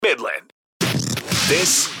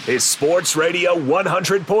This is Sports Radio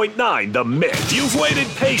 100.9 The Myth. You've waited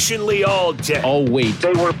patiently all day. Oh, wait.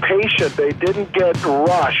 They were patient. They didn't get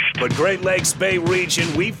rushed. But Great Lakes Bay region,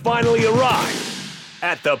 we finally arrived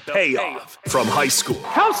at the Payoff. From high school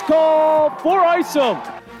House call for Isom.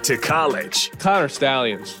 to college Connor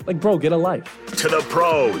Stallions. Like, bro, get a life. to the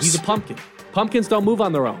pros. He's a pumpkin. Pumpkins don't move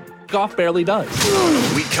on their own. Golf barely does.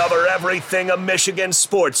 We cover everything a Michigan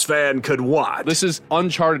sports fan could want. This is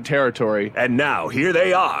uncharted territory. And now, here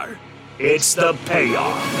they are. It's the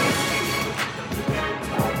Payoff.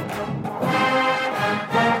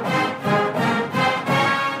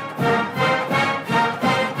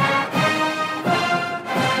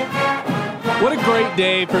 What a great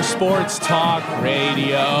day for sports talk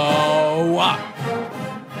radio.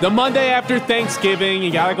 The Monday after Thanksgiving,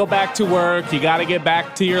 you gotta go back to work, you gotta get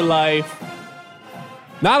back to your life.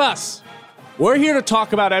 Not us. We're here to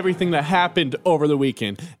talk about everything that happened over the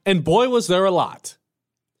weekend, and boy was there a lot.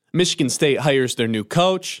 Michigan State hires their new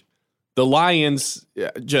coach. The Lions,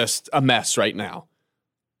 just a mess right now.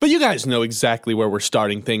 But you guys know exactly where we're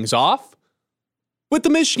starting things off. With the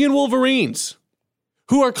Michigan Wolverines,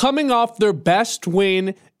 who are coming off their best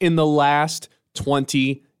win in the last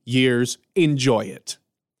 20 years. Enjoy it.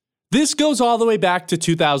 This goes all the way back to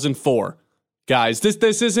 2004. Guys,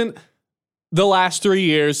 this isn't the last 3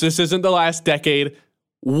 years. This isn't the last decade.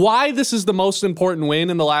 Why this is the most important win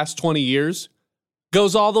in the last 20 years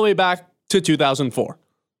goes all the way back to 2004.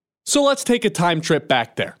 So let's take a time trip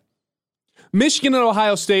back there. Michigan and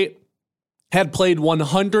Ohio State had played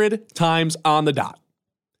 100 times on the dot.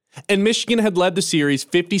 And Michigan had led the series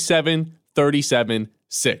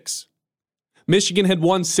 57-37-6. Michigan had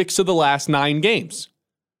won 6 of the last 9 games.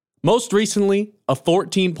 Most recently, a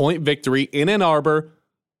 14-point victory in Ann Arbor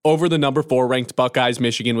over the number 4 ranked Buckeyes.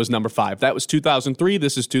 Michigan was number 5. That was 2003.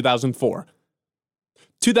 This is 2004.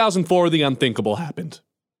 2004, the unthinkable happened.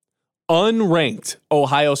 Unranked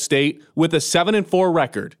Ohio State with a 7-4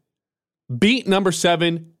 record beat number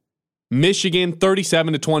 7 Michigan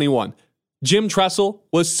 37-21. Jim Tressel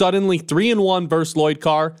was suddenly 3-1 versus Lloyd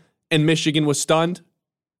Carr, and Michigan was stunned,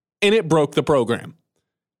 and it broke the program.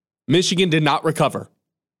 Michigan did not recover.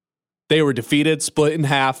 They were defeated, split in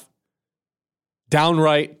half,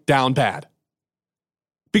 downright down bad.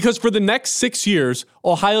 Because for the next 6 years,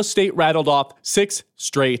 Ohio State rattled off 6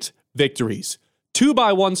 straight victories. 2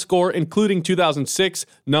 by 1 score, including 2006,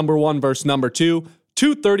 number 1 versus number 2,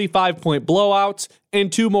 2 35-point blowouts,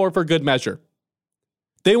 and 2 more for good measure.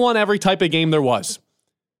 They won every type of game there was.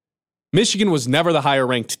 Michigan was never the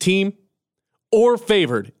higher-ranked team or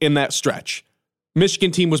favored in that stretch.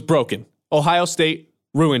 Michigan team was broken. Ohio State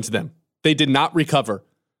ruined them. They did not recover,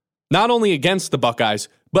 not only against the Buckeyes,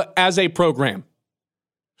 but as a program.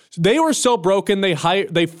 They were so broken, they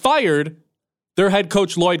fired their head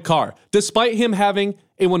coach Lloyd Carr, despite him having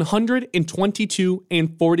a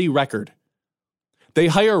 122-40 record. They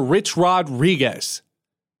hire Rich Rodriguez.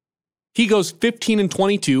 He goes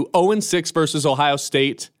 15-22, 0-6 versus Ohio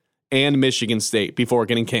State and Michigan State before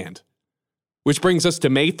getting canned. Which brings us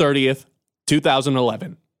to May 30th,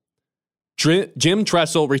 2011. Jim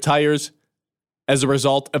Tressel retires as a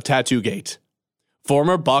result of Tattoo-gate.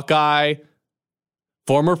 Former Buckeye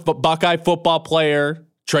football player,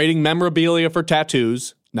 trading memorabilia for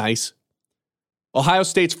tattoos. Nice. Ohio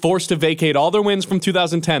State's forced to vacate all their wins from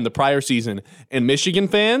 2010, the prior season. And Michigan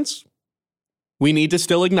fans, we need to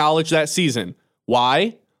still acknowledge that season.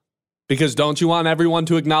 Why? Because don't you want everyone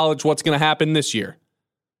to acknowledge what's going to happen this year?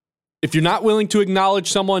 If you're not willing to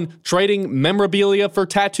acknowledge someone trading memorabilia for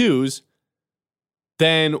tattoos,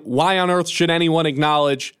 then why on earth should anyone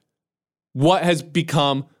acknowledge what has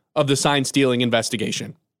become of the sign stealing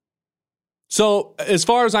investigation? So, as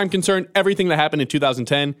far as I'm concerned, everything that happened in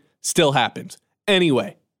 2010 still happened.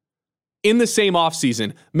 Anyway, in the same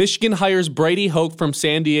offseason, Michigan hires Brady Hoke from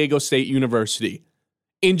San Diego State University.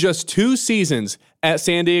 In just 2 seasons at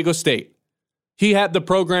San Diego State, he had the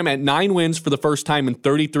program at 9 wins for the first time in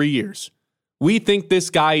 33 years. We think this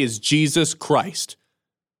guy is Jesus Christ.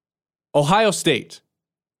 Ohio State,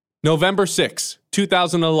 November 6,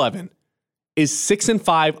 2011, is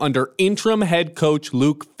 6-5 under interim head coach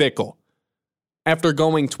Luke Fickell. After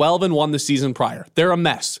going 12-1 the season prior. They're a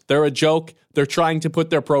mess. They're a joke. They're trying to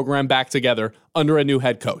put their program back together under a new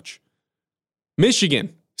head coach.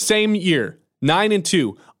 Michigan, same year,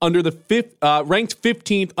 9-2 under the ranked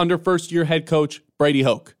 15th under first-year head coach Brady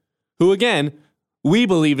Hoke, who again, we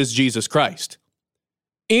believe is Jesus Christ.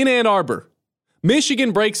 In Ann Arbor,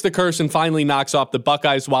 Michigan breaks the curse and finally knocks off the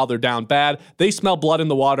Buckeyes while they're down bad. They smell blood in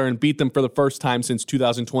the water and beat them for the first time since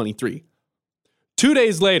 2023. 2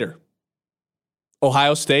 days later,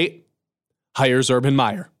 Ohio State hires Urban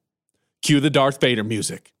Meyer. Cue the Darth Vader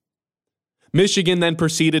music. Michigan then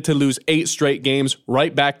proceeded to lose 8 straight games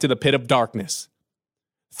right back to the pit of darkness.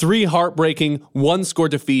 3 heartbreaking one-score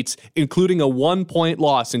defeats, including a 1-point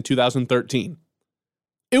loss in 2013.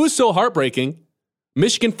 It was so heartbreaking,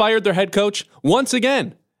 Michigan fired their head coach once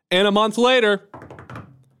again. And a month later,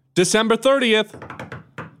 December 30th,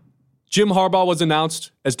 Jim Harbaugh was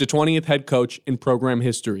announced as the 20th head coach in program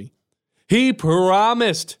history. He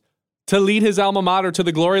promised to lead his alma mater to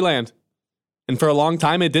the glory land. And for a long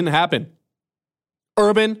time, it didn't happen.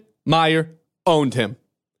 Urban Meyer owned him.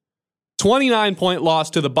 29-point loss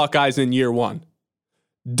to the Buckeyes in year 1.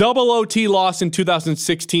 Double OT loss in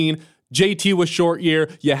 2016. JT was short year.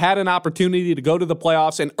 You had an opportunity to go to the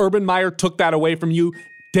playoffs, and Urban Meyer took that away from you.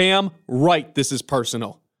 Damn right this is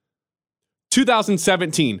personal.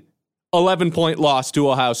 2017, 11-point loss to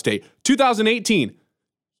Ohio State. 2018,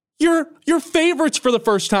 you're favorites for the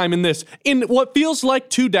first time in what feels like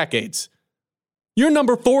 2 decades. You're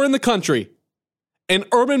number 4 in the country. And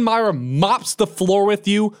Urban Meyer mops the floor with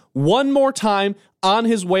you one more time on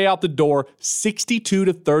his way out the door,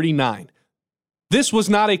 62-39. This was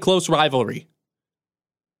not a close rivalry.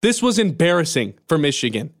 This was embarrassing for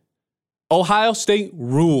Michigan. Ohio State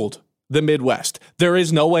ruled the Midwest. There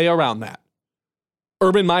is no way around that.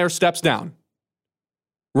 Urban Meyer steps down.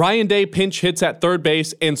 Ryan Day pinch hits at third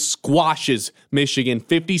base and squashes Michigan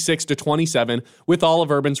 56-27 with all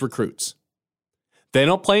of Urban's recruits. They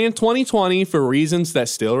don't play in 2020 for reasons that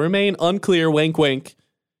still remain unclear, wink, wink,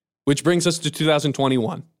 which brings us to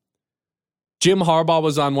 2021. Jim Harbaugh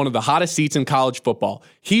was on one of the hottest seats in college football.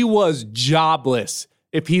 He was jobless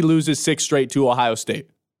if he loses 6 straight to Ohio State.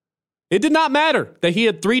 It did not matter that he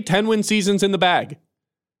had 3 10-win seasons in the bag,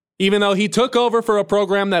 even though he took over for a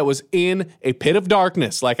program that was in a pit of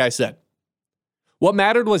darkness, like I said. What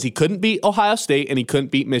mattered was he couldn't beat Ohio State and he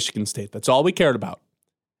couldn't beat Michigan State. That's all we cared about.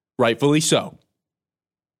 Rightfully so.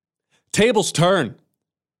 Tables turn.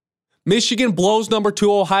 Michigan blows number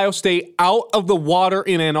 2 Ohio State out of the water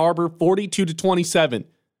in Ann Arbor, 42-27.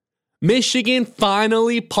 Michigan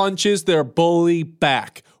finally punches their bully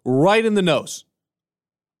back right in the nose.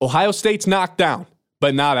 Ohio State's knocked down,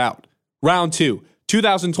 but not out. Round 2,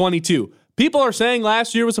 2022. People are saying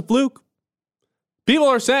last year was a fluke. People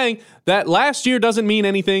are saying that last year doesn't mean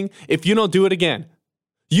anything if you don't do it again.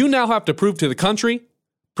 You now have to prove to the country,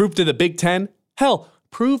 prove to the Big Ten, hell,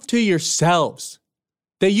 prove to yourselves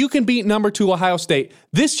that you can beat number 2 Ohio State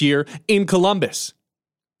this year in Columbus.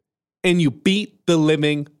 And you beat the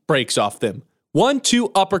living breaks off them.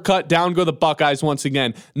 1-2 uppercut, down go the Buckeyes once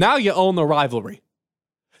again. Now you own the rivalry.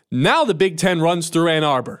 Now the Big Ten runs through Ann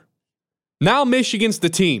Arbor. Now Michigan's the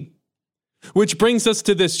team. Which brings us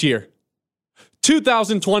to this year.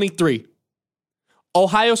 2023.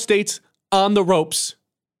 Ohio State's on the ropes.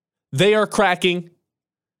 They are cracking.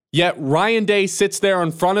 Yet Ryan Day sits there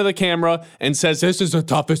in front of the camera and says, "This is the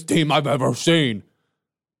toughest team I've ever seen."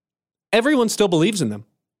 Everyone still believes in them.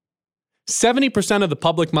 70% of the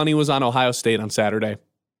public money was on Ohio State on Saturday.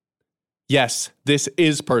 Yes, this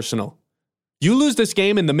is personal. You lose this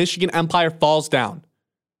game and the Michigan Empire falls down.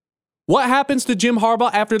 What happens to Jim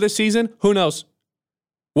Harbaugh after this season? Who knows?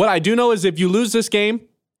 What I do know is if you lose this game,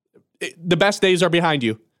 the best days are behind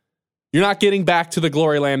you. You're not getting back to the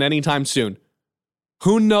glory land anytime soon.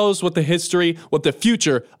 Who knows what the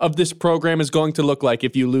future of this program is going to look like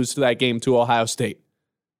if you lose that game to Ohio State.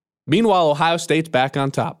 Meanwhile, Ohio State's back on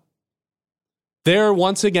top. They're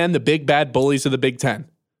once again the big bad bullies of the Big Ten.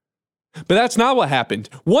 But that's not what happened.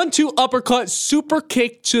 1-2 uppercut, super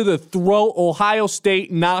kick to the throat. Ohio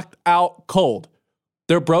State knocked out cold.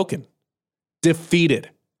 They're broken. Defeated.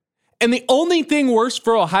 And the only thing worse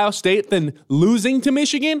for Ohio State than losing to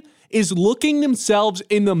Michigan is looking themselves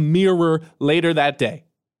in the mirror later that day.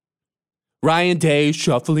 Ryan Day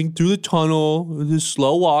shuffling through the tunnel with a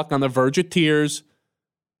slow walk on the verge of tears.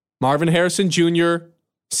 Marvin Harrison Jr.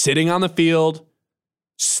 sitting on the field,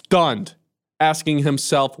 stunned, asking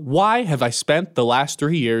himself, why have I spent the last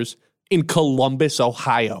 3 years in Columbus,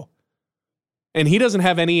 Ohio? And he doesn't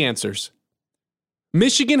have any answers.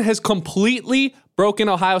 Michigan has completely broken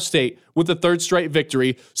Ohio State with a 3rd straight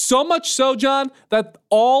victory. So much so, John, that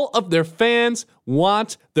all of their fans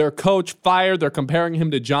want their coach fired. They're comparing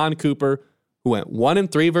him to John Cooper, who went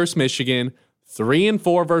 1-3 versus Michigan,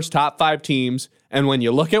 3-4 versus top 5 teams. And when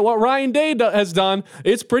you look at what Ryan Day has done,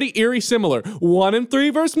 it's pretty eerie similar.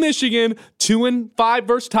 1-3 versus Michigan, 2-5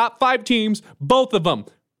 versus top 5 teams, both of them.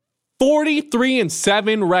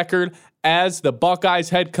 43-7 record as the Buckeyes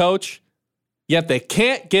head coach. Yet they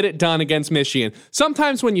can't get it done against Michigan.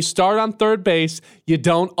 Sometimes when you start on third base, you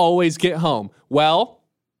don't always get home. Well,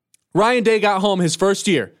 Ryan Day got home his first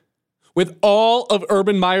year with all of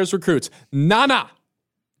Urban Meyer's recruits. Nah.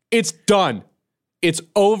 It's done. It's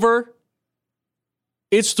over.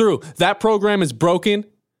 It's through. That program is broken.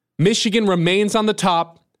 Michigan remains on the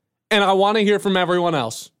top, and I want to hear from everyone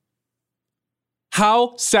else.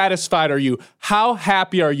 How satisfied are you? How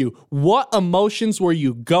happy are you? What emotions were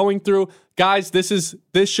you going through? Guys, this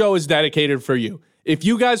show is dedicated for you. If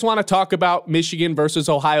you guys want to talk about Michigan versus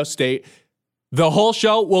Ohio State, the whole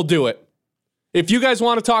show will do it. If you guys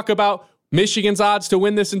want to talk about Michigan's odds to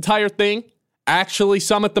win this entire thing, actually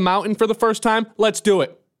summit the mountain for the first time, let's do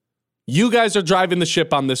it. You guys are driving the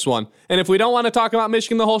ship on this one. And if we don't want to talk about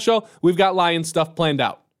Michigan the whole show, we've got Lions stuff planned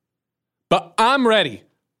out. But I'm ready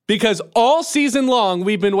because all season long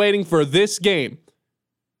we've been waiting for this game.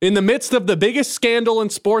 In the midst of the biggest scandal in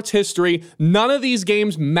sports history, none of these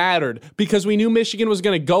games mattered because we knew Michigan was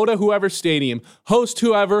going to go to whoever's stadium, host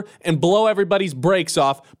whoever, and blow everybody's brakes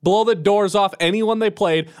off, blow the doors off anyone they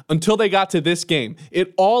played until they got to this game.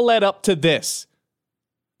 It all led up to this.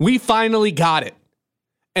 We finally got it.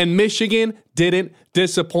 And Michigan didn't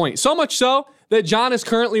disappoint. So much so that John is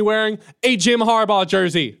currently wearing a Jim Harbaugh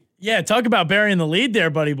jersey. Yeah, talk about burying the lead there,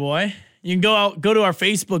 buddy boy. You can go to our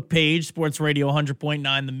Facebook page, Sports Radio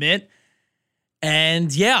 100.9 The Mitt.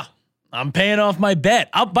 And yeah, I'm paying off my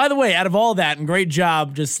bet. By the way, out of all that, and great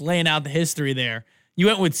job just laying out the history there, you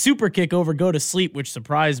went with super kick over go to sleep, which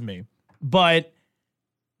surprised me. But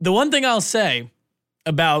the one thing I'll say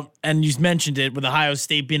about, and you mentioned it with Ohio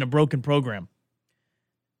State being a broken program,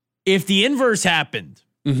 if the inverse happened,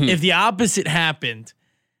 if the opposite happened,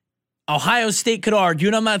 Ohio State could argue,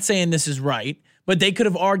 and I'm not saying this is right, but they could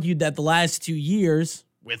have argued that the last 2 years,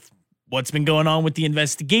 with what's been going on with the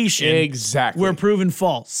investigation, were proven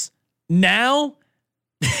false. Now,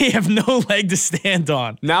 they have no leg to stand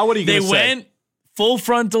on. Now what are you going to say? They went full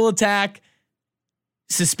frontal attack,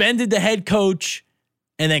 suspended the head coach,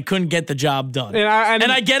 and then couldn't get the job done. And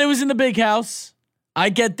I get it was in the big house. I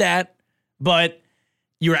get that. But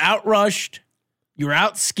you're outrushed. You're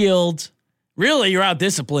outskilled. Really, you're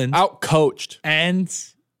outdisciplined. Outcoached. And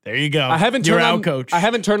there you go. I haven't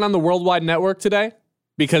turned on the Worldwide Network today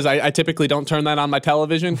because I typically don't turn that on my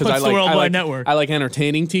television because the Worldwide Network? I like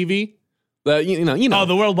entertaining TV. You know. Oh,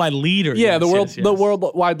 the Worldwide Leaders. Yeah, the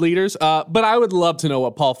Worldwide Leaders. But I would love to know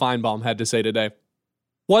what Paul Feinbaum had to say today.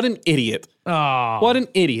 What an idiot. Oh, what an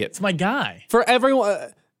idiot. It's my guy. For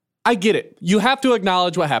everyone, I get it. You have to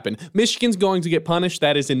acknowledge what happened. Michigan's going to get punished.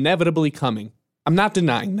 That is inevitably coming. I'm not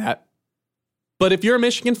denying that. But if you're a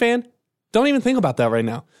Michigan fan, don't even think about that right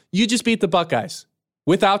now. You just beat the Buckeyes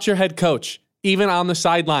without your head coach, even on the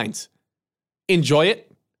sidelines. Enjoy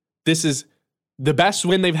it. This is the best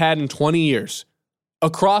win they've had in 20 years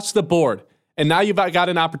across the board. And now you've got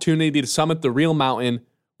an opportunity to summit the real mountain,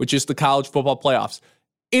 which is the college football playoffs,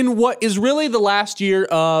 in what is really the last year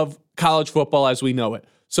of college football as we know it.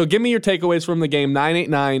 So give me your takeaways from the game,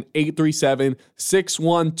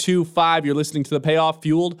 989-837-6125. You're listening to The Payoff,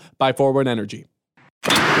 fueled by Forward Energy.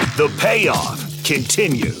 The Payoff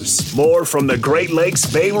continues. More from the Great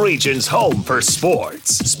Lakes Bay region's home for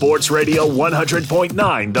sports. Sports Radio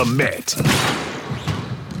 100.9 The Mitt.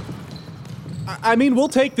 I mean, we'll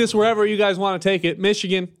take this wherever you guys want to take it.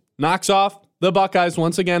 Michigan knocks off the Buckeyes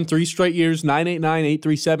once again, 3 straight years,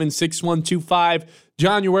 989-837-6125.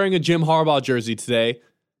 John, you're wearing a Jim Harbaugh jersey today.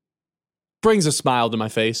 Brings a smile to my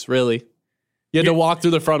face, really. You had to walk through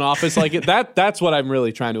the front office like it. That's what I'm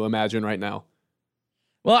really trying to imagine right now.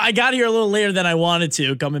 Well, I got here a little later than I wanted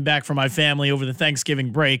to, coming back from my family over the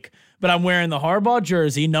Thanksgiving break. But I'm wearing the Harbaugh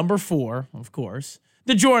jersey, number 4, of course.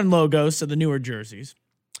 The Jordan logos, so the newer jerseys.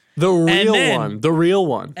 The real one. And then the real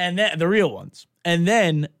ones. And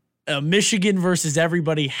then a Michigan versus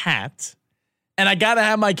everybody hat. And I got to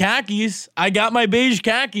have my khakis. I got my beige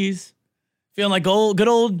khakis. Feeling like good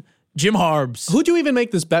old Jim Harbs. Who'd you even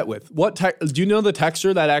make this bet with? Do you know the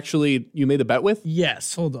texter that actually you made the bet with?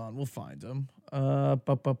 Yes. Hold on. We'll find him.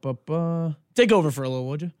 Take over for a little,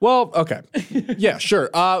 would you? Well, okay. Yeah, sure.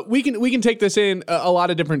 We can take this in a lot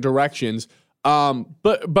of different directions.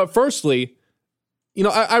 But firstly, you know,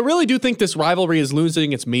 I really do think this rivalry is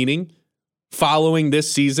losing its meaning following this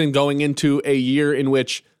season, going into a year in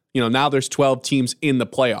which, you know, now there's 12 teams in the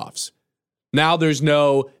playoffs. Now there's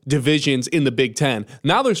no divisions in the Big Ten.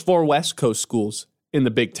 Now there's 4 West Coast schools in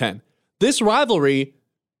the Big Ten. This rivalry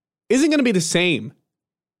isn't going to be the same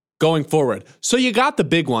going forward. So you got the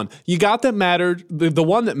big one. You got that mattered, the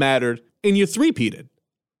one that mattered, and you three-peated.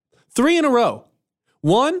 3 in a row.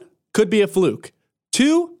 1 could be a fluke.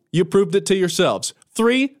 2, you proved it to yourselves.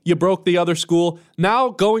 3, you broke the other school. Now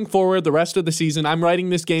going forward the rest of the season, I'm writing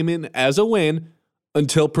this game in as a win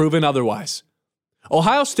until proven otherwise.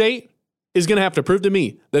 Ohio State, is going to have to prove to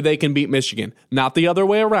me that they can beat Michigan, not the other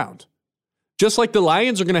way around. Just like the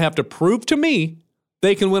Lions are going to have to prove to me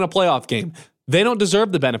they can win a playoff game. They don't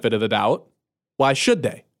deserve the benefit of the doubt. Why should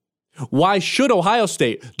they? Why should Ohio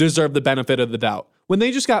State deserve the benefit of the doubt when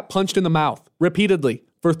they just got punched in the mouth repeatedly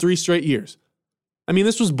for 3 straight years? I mean,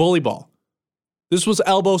 this was bully ball. This was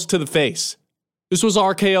elbows to the face. This was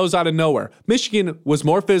RKOs out of nowhere. Michigan was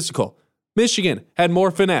more physical. Michigan had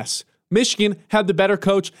more finesse. Michigan had the better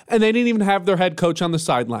coach, and they didn't even have their head coach on the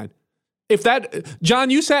sideline. John,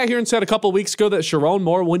 you sat here and said a couple weeks ago that Sharon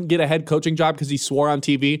Moore wouldn't get a head coaching job because he swore on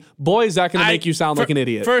TV. Boy, is that going to make you sound like an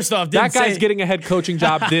idiot. First off, that guy's getting a head coaching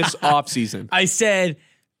job this offseason. I said,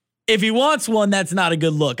 if he wants one, that's not a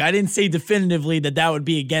good look. I didn't say definitively that would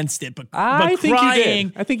be against it, but I think crying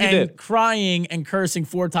you did. I think you did. Crying and cursing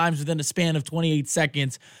 4 times within a span of 28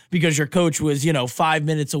 seconds because your coach was, 5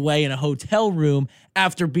 minutes away in a hotel room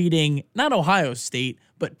after beating not Ohio State,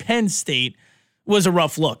 but Penn State was a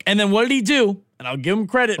rough look. And then what did he do? And I'll give him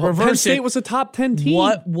credit. Penn State was a top 10 team.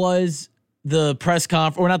 What was the press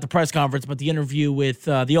conference, or not the press conference, but the interview with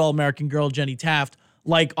the All-American girl, Jenny Taft,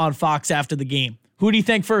 like on Fox after the game? Who do you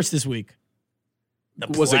think first this week? The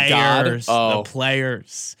players. Was it God? The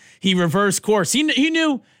players. He reversed course. He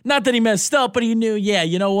knew, not that he messed up, but he knew, yeah,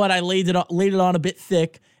 you know what? I laid it on a bit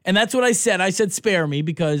thick. And that's what I said. I said, spare me,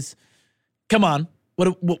 because, come on,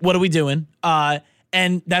 what are we doing?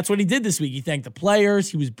 And that's what he did this week. He thanked the players.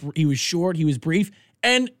 He was short. He was brief.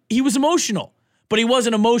 And he was emotional. But he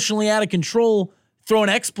wasn't emotionally out of control throwing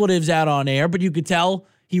expletives out on air. But you could tell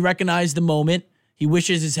he recognized the moment. He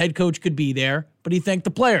wishes his head coach could be there. But he thanked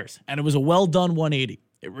the players. And it was a well-done 180.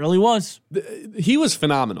 It really was. He was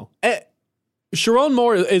phenomenal. Sharon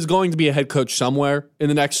Moore is going to be a head coach somewhere in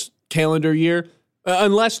the next calendar year.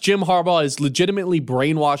 Unless Jim Harbaugh has legitimately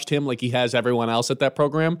brainwashed him like he has everyone else at that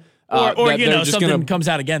program. Or something comes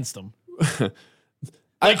out against them.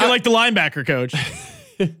 like the linebacker coach.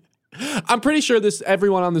 I'm pretty sure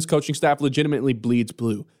everyone on this coaching staff legitimately bleeds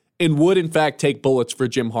blue and would, in fact, take bullets for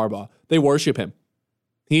Jim Harbaugh. They worship him.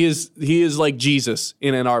 He is like Jesus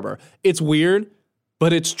in Ann Arbor. It's weird,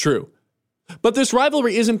 but it's true. But this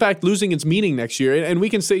rivalry is, in fact, losing its meaning next year, and we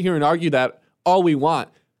can sit here and argue that all we want.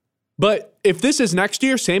 But if this is next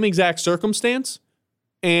year, same exact circumstance,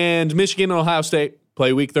 and Michigan and Ohio State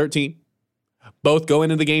play week 13. Both go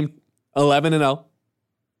into the game 11-0.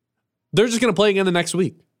 They're just going to play again the next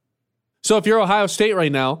week. So if you're Ohio State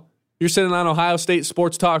right now, you're sitting on Ohio State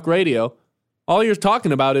Sports Talk Radio, all you're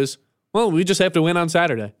talking about is, well, we just have to win on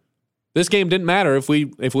Saturday. This game didn't matter if we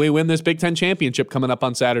win this Big Ten championship coming up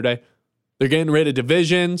on Saturday. They're getting rid of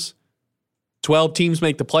divisions. 12 teams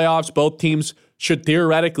make the playoffs. Both teams should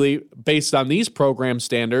theoretically, based on these program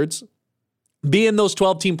standards, be in those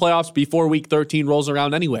 12-team playoffs before week 13 rolls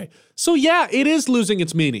around anyway. So yeah, it is losing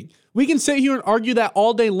its meaning. We can sit here and argue that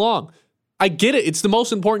all day long. I get it. It's the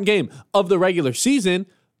most important game of the regular season.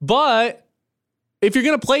 But if you're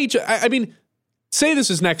going to play say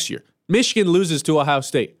this is next year. Michigan loses to Ohio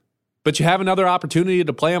State, but you have another opportunity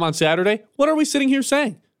to play them on Saturday. What are we sitting here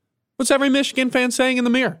saying? What's every Michigan fan saying in the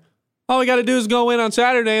mirror? All we got to do is go in on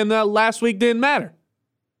Saturday, and that last week didn't matter.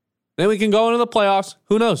 Then we can go into the playoffs.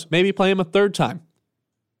 Who knows? Maybe play him a third time.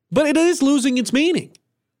 But it is losing its meaning.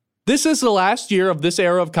 This is the last year of this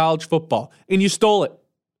era of college football, and you stole it.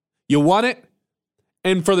 You won it,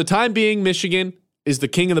 and for the time being, Michigan is the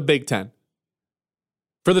king of the Big Ten.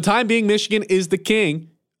 For the time being, Michigan is the king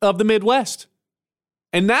of the Midwest.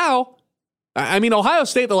 And now, Ohio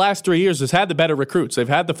State the last 3 years has had the better recruits. They've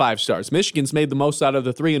had the 5 stars. Michigan's made the most out of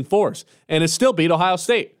the 3 and 4s, and has still beat Ohio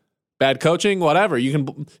State. Bad coaching, whatever. You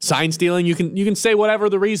can sign stealing. You can say whatever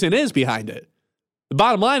the reason is behind it. The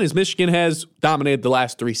bottom line is Michigan has dominated the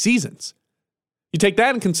last 3 seasons. You take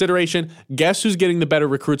that in consideration, guess who's getting the better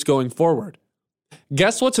recruits going forward?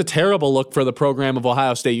 Guess what's a terrible look for the program of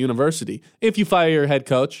Ohio State University if you fire your head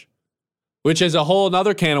coach? Which is a whole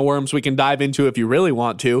other can of worms we can dive into if you really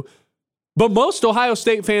want to. But most Ohio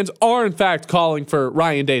State fans are, in fact, calling for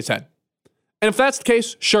Ryan Day's head. And if that's the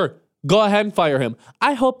case, sure, go ahead and fire him.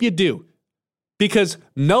 I hope you do. Because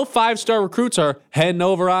no 5-star recruits are heading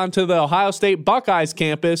over onto the Ohio State Buckeyes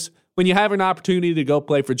campus when you have an opportunity to go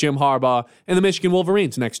play for Jim Harbaugh and the Michigan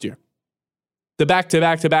Wolverines next year. The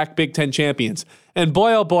back-to-back-to-back Big Ten champions. And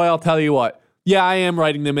boy, oh boy, I'll tell you what. Yeah, I am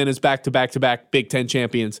writing them in as back-to-back-to-back Big Ten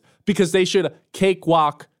champions because they should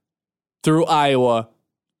cakewalk through Iowa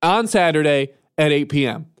on Saturday at 8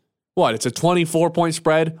 p.m. What, it's a 24-point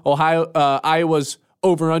spread? Iowa's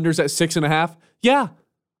over-unders at 6.5? Yeah,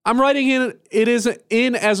 I'm writing it is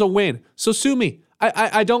in as a win. So sue me.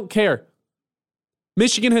 I don't care.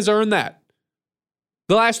 Michigan has earned that.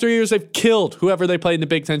 The last 3 years, they've killed whoever they played in the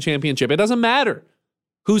Big Ten championship. It doesn't matter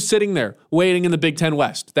who's sitting there waiting in the Big Ten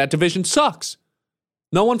West. That division sucks.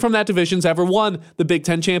 No one from that division's ever won the Big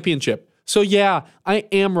Ten championship. So yeah, I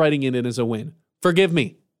am writing it in as a win. Forgive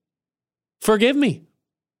me. Forgive me.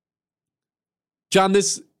 John,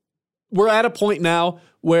 we're at a point now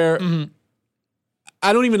where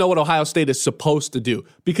I don't even know what Ohio State is supposed to do,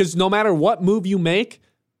 because no matter what move you make,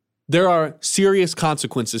 there are serious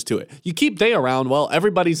consequences to it. You keep Day around, well,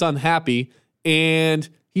 everybody's unhappy, and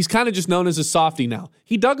he's kind of just known as a softie now.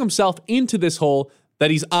 He dug himself into this hole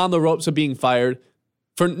that he's on the ropes of being fired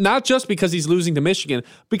for, not just because he's losing to Michigan,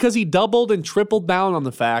 because he doubled and tripled down on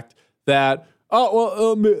the fact that,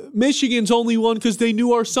 Michigan's only won because they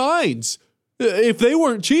knew our signs. If they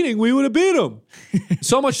weren't cheating, we would have beat them.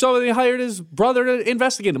 So much so that they hired his brother to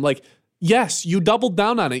investigate him. Like, yes, you doubled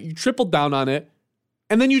down on it. You tripled down on it.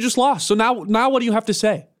 And then you just lost. So now what do you have to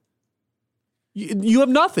say? You have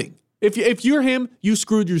nothing. If you're him, you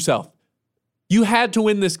screwed yourself. You had to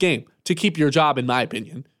win this game to keep your job, in my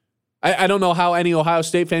opinion. I don't know how any Ohio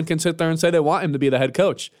State fan can sit there and say they want him to be the head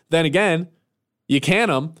coach. Then again, you can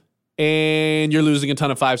him. And you're losing a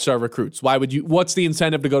ton of 5-star recruits. What's the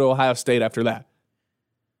incentive to go to Ohio State after that?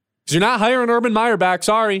 Because you're not hiring Urban Meyer back.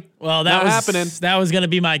 Sorry. Well, that was going to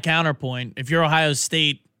be my counterpoint. If you're Ohio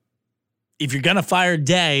State, if you're going to fire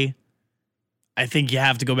Day, I think you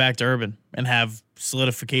have to go back to Urban and have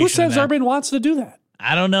solidification. Who says Urban wants to do that?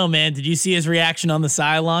 I don't know, man. Did you see his reaction on the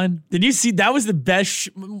sideline? Did you see? That was the best,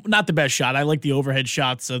 not the best shot. I like the overhead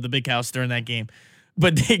shots of the big house during that game.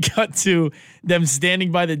 But they got to them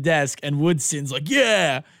standing by the desk, and Woodson's like,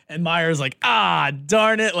 yeah. And Meyer's like,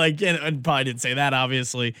 darn it. Like, and probably didn't say that,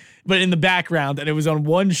 obviously. But in the background, and it was on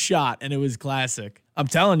one shot, and it was classic. I'm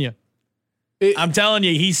telling you.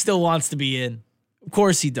 He still wants to be in. Of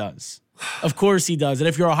course he does. Of course he does. And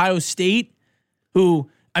if you're Ohio State,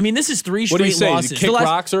 this is 3 straight losses. What do you say? Kick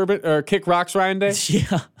rocks, Urban, or kick rocks, Ryan Day?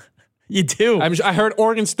 Yeah, you do. I heard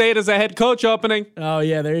Oregon State as a head coach opening. Oh,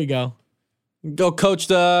 yeah, there you go. Go coach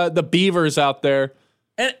the Beavers out there.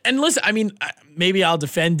 And listen, maybe I'll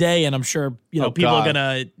defend Day, and I'm sure people are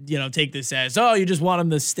gonna take this as, you just want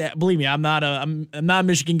him to stay. Believe me, I'm not a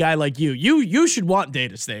Michigan guy like you. You should want Day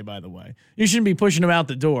to stay. By the way, you shouldn't be pushing him out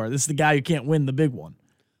the door. This is the guy who can't win the big one.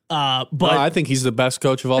 But I think he's the best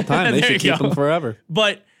coach of all time. They should keep him forever.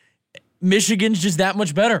 But Michigan's just that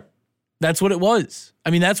much better. That's what it was.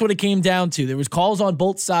 That's what it came down to. There was calls on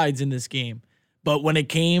both sides in this game. But when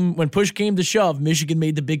push came to shove, Michigan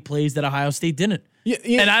made the big plays that Ohio State didn't. Yeah.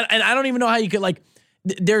 And I don't even know how you could,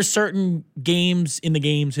 there's certain games in the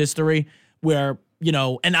game's history where,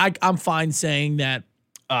 and I'm fine saying that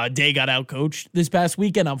Day got outcoached this past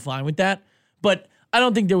weekend. I'm fine with that. But I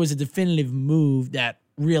don't think there was a definitive move that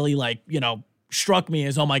really struck me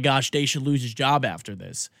as, oh my gosh, Day should lose his job after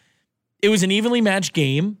this. It was an evenly matched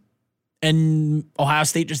game, and Ohio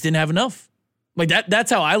State just didn't have enough. That's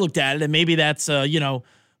how I looked at it, and maybe that's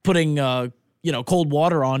putting cold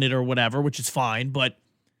water on it or whatever, which is fine. But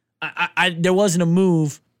there wasn't a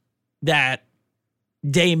move that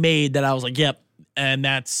Day made that I was like, yep, and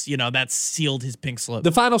that's sealed his pink slip.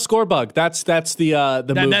 The final score bug. That's the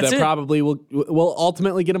move that probably will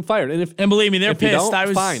ultimately get him fired. And believe me, they're pissed.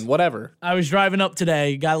 Fine, whatever. I was driving up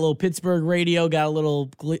today, got a little Pittsburgh radio, got a little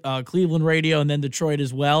Cleveland radio, and then Detroit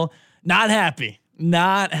as well. Not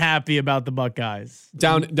happy about the Buckeyes.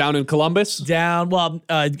 Down in Columbus?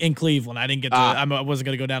 In Cleveland. I didn't get to, I wasn't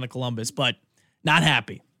going to go down to Columbus, but not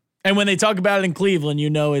happy. And when they talk about it in Cleveland,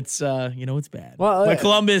 it's bad. Well, but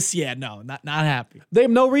Columbus, not happy. They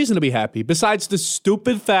have no reason to be happy besides the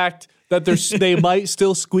stupid fact that they might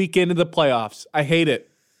still squeak into the playoffs. I hate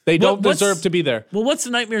it. They don't deserve to be there. Well, what's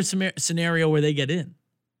the nightmare scenario where they get in?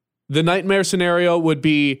 The nightmare scenario would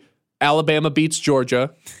be Alabama beats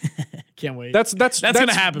Georgia. Can't wait. That's going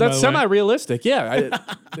to happen. That's semi-realistic. Yeah,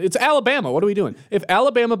 it's Alabama. What are we doing? If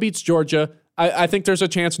Alabama beats Georgia, I think there's a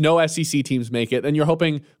chance no SEC teams make it. And you're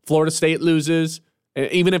hoping Florida State loses.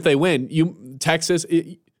 Even if they win, Texas,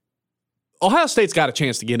 Ohio State's got a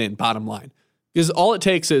chance to get in, bottom line. Because all it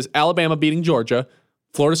takes is Alabama beating Georgia,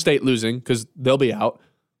 Florida State losing because they'll be out.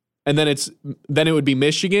 And then it would be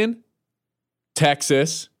Michigan,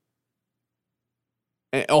 Texas,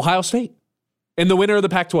 and Ohio State. And the winner of the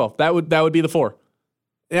Pac-12. That would be the 4.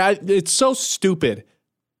 It's so stupid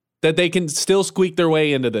that they can still squeak their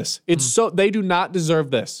way into this. They do not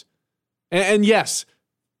deserve this. And yes.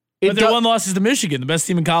 But their one loss is to Michigan, the best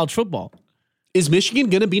team in college football. Is Michigan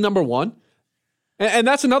going to be number 1? And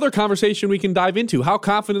that's another conversation we can dive into. How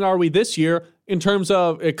confident are we this year in terms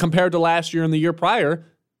of, compared to last year and the year prior,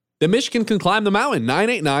 that Michigan can climb the mountain?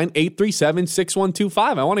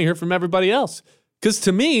 989-837-6125. I want to hear from everybody else. Because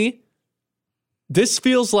to me, this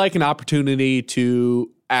feels like an opportunity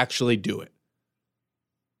to actually do it.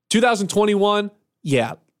 2021,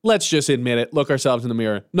 yeah, let's just admit it. Look ourselves in the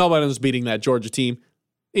mirror. Nobody was beating that Georgia team.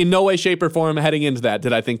 In no way, shape, or form heading into that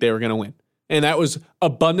did I think they were going to win. And that was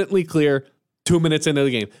abundantly clear 2 minutes into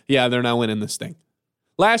the game. Yeah, they're not winning this thing.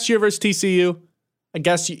 Last year versus TCU, I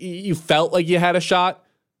guess you felt like you had a shot.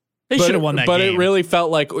 They should have won that game. But it really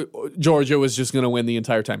felt like Georgia was just going to win the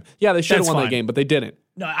entire time. Yeah, they should have won that game, but they didn't.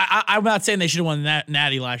 No, I'm not saying they should have won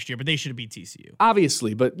Natty last year, but they should have beat TCU.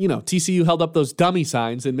 Obviously, but TCU held up those dummy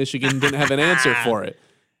signs and Michigan didn't have an answer for it.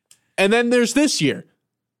 And then there's this year.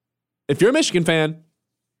 If you're a Michigan fan,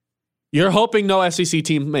 you're hoping no SEC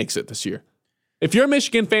team makes it this year. If you're a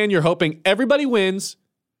Michigan fan, you're hoping everybody wins.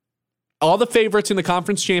 All the favorites in the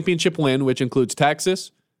conference championship win, which includes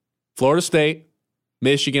Texas, Florida State,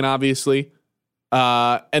 Michigan, obviously.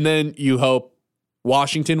 And then you hope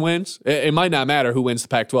Washington wins. It might not matter who wins the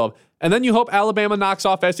Pac-12. And then you hope Alabama knocks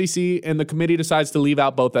off SEC and the committee decides to leave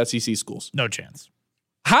out both SEC schools. No chance.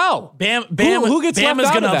 How? Who gets Bama's left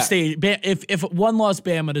out gonna of that? upstate? If one loss,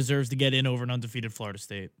 Bama deserves to get in over an undefeated Florida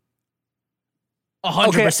State.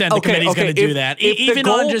 100% the committee's going to do that. Even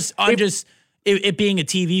on just it being a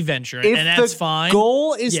TV venture, and that's fine. The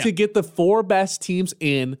goal is to get the 4 best teams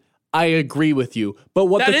in. I agree with you. But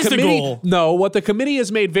what what the committee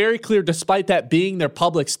has made very clear, despite that being their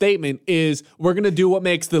public statement, is we're going to do what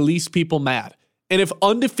makes the least people mad. And if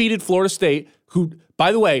undefeated Florida State, who,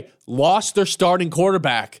 by the way, lost their starting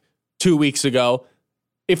quarterback 2 weeks ago,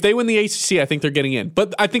 if they win the ACC, I think they're getting in.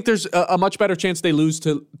 But I think there's a much better chance they lose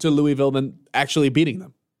to Louisville than actually beating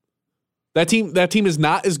them. That team is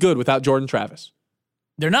not as good without Jordan Travis.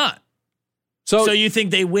 They're not. So you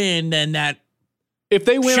think they win, then that if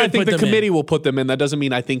they win, I think the committee will put them in. That doesn't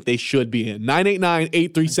mean I think they should be in.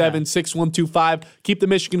 989-837-6125. Keep the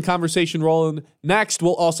Michigan conversation rolling. Next,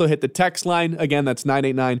 we'll also hit the text line. Again, that's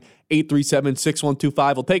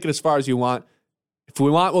 989-837-6125. We'll take it as far as you want. If we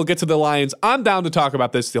want, we'll get to the Lions. I'm down to talk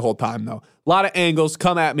about this the whole time, though. A lot of angles.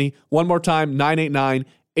 Come at me. One more time,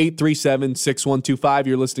 989-837-6125.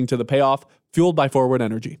 You're listening to The Payoff, fueled by Forward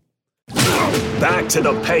Energy. Back to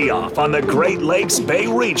The Payoff on the Great Lakes Bay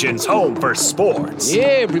Region's home for sports. Yeah,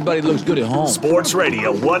 everybody looks good at home. Sports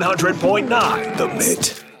Radio 100.9 The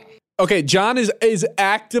Mitt. Okay, John is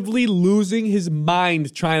actively losing his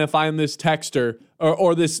mind trying to find this texter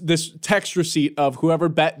or this text receipt of whoever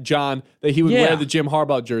bet John that he would wear the Jim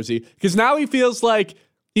Harbaugh jersey. Because now he feels like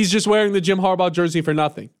he's just wearing the Jim Harbaugh jersey for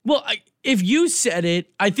nothing. Well, if you said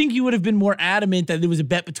it, I think you would have been more adamant that there was a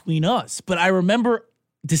bet between us. But I remember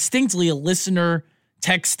distinctly a listener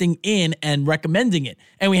texting in and recommending it.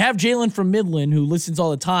 And we have Jalen from Midland who listens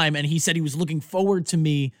all the time, and he said he was looking forward to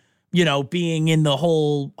me, being in the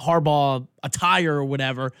whole Harbaugh attire or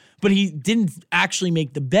whatever, but he didn't actually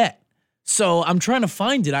make the bet. So I'm trying to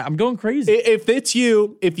find it. I'm going crazy. If it's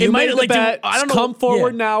you, if you made the bet, come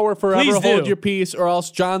forward now or forever hold your peace, or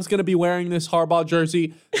else John's going to be wearing this Harbaugh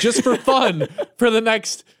jersey just for fun for the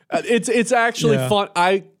next. It's actually fun.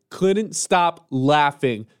 I couldn't stop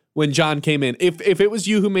laughing when John came in. If it was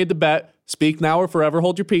you who made the bet, speak now or forever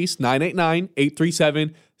hold your peace.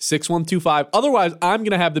 989-837-6125. Otherwise, I'm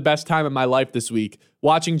going to have the best time of my life this week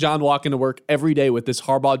watching John walk into work every day with this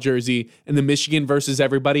Harbaugh jersey and the Michigan versus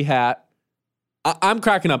everybody hat. I'm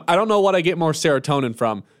cracking up. I don't know what I get more serotonin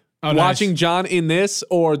from. Watching John in this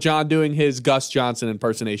or John doing his Gus Johnson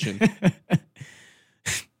impersonation.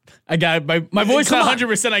 I got my voice not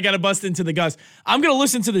 100%. I got to bust into the Gus. I'm going to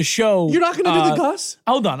listen to the show. You're not going to do the Gus?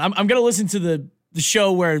 Hold on. I'm going to listen to the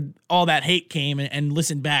show where all that hate came and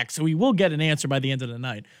listen back. So we will get an answer by the end of the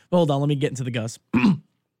night. But hold on. Let me get into the Gus.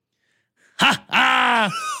 Ha!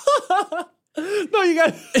 No, you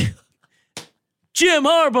got Jim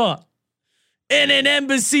Harbaugh in an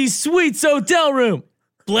Embassy Suites hotel room.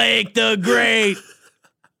 Blake the Great.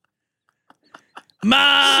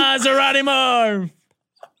 Maserati Marv.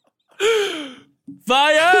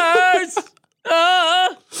 Fires.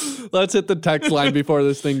 Let's hit the text line before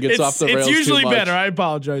this thing gets off the rails. It's usually too much. better. I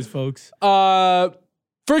apologize, folks.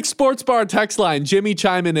 Frick Sports Bar text line. Jimmy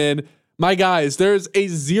chiming in. My guys, there's a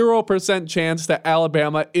 0% chance that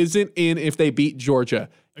Alabama isn't in if they beat Georgia.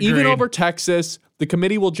 Agreed. Even over Texas, the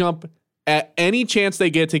committee will jump at any chance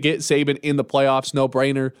they get to get Saban in the playoffs. No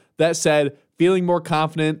brainer. That said, feeling more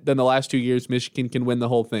confident than the last 2 years, Michigan can win the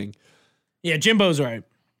whole thing. Yeah, Jimbo's right.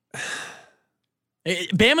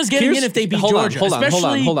 Bama's getting in if they beat Georgia.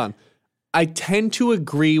 Hold on. I tend to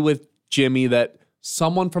agree with Jimmy that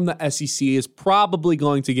someone from the SEC is probably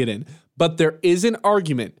going to get in. But there is an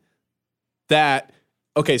argument that,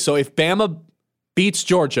 okay, so if Bama beats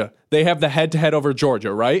Georgia, they have the head-to-head over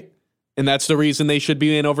Georgia, right? And that's the reason they should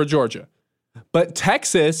be in over Georgia. But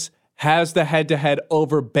Texas has the head-to-head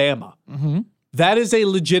over Bama. Mm-hmm. That is a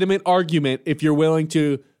legitimate argument if you're willing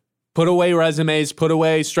to put away resumes, put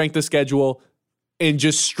away strength of schedule, and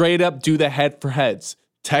just straight up do the head-for-heads.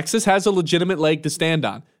 Texas has a legitimate leg to stand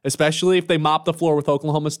on, especially if they mop the floor with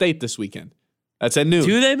Oklahoma State this weekend. That's at noon.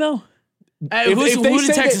 Do they, though? Who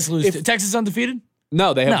did Texas lose to? Texas undefeated?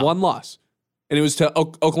 No, they have one loss, and it was to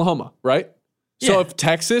Oklahoma, right? So if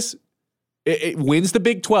Texas it wins the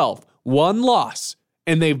Big 12, one loss,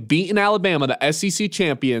 and they've beaten Alabama, the SEC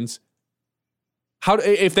champions,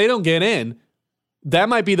 if they don't get in, that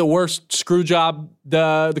might be the worst screw job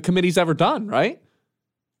the committee's ever done, right?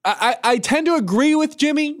 I tend to agree with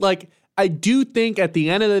Jimmy. Like, I do think at the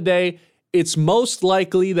end of the day, it's most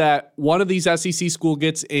likely that one of these SEC school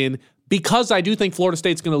gets in, because I do think Florida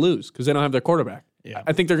State's going to lose because they don't have their quarterback. Yeah.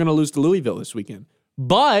 I think they're going to lose to Louisville this weekend.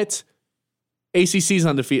 But ACC's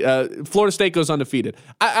undefeated. Florida State goes undefeated.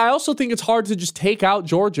 I also think it's hard to just take out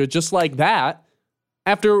Georgia just like that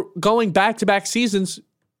after going back-to-back seasons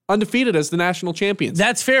undefeated as the national champions.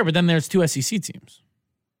 That's fair, but then there's two SEC teams.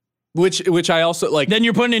 Which I also like. Then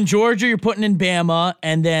you're putting in Georgia, you're putting in Bama,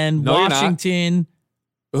 and then Washington.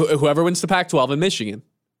 Whoever wins the Pac-12 and Michigan.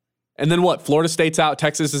 And then what? Florida State's out,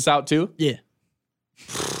 Texas is out too? Yeah.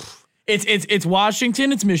 It's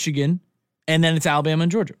Washington, it's Michigan, and then it's Alabama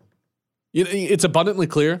and Georgia. It's abundantly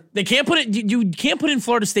clear. They can't put it. You can't put in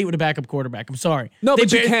Florida State with a backup quarterback. I'm sorry. No, but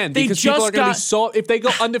you can, because people are going to be so. If they go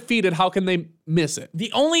undefeated, how can they miss it?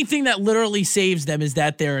 The only thing that literally saves them is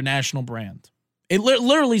that they're a national brand. It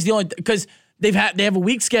literally is the only, because they have a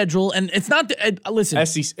weak schedule, and it's not. Listen,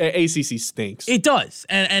 ACC stinks. It does,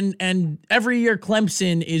 and every year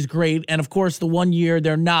Clemson is great, and of course the one year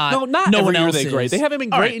they're not. No every year they're great. They haven't been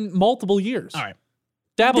great in multiple years. All right.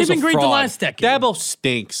 They've been great the last decade. Dabo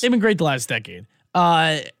stinks. They've been great the last decade.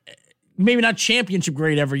 Maybe not championship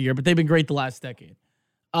great every year, but they've been great the last decade.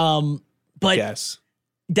 But yes,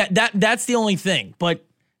 that's the only thing. But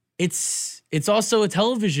it's also a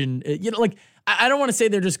television. Like I don't want to say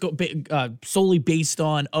they're just solely based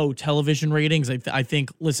on television ratings. I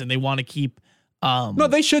think listen, they want to keep. No,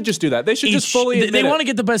 they should just do that. They should just fully. They want to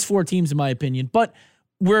get the best four teams, in my opinion. But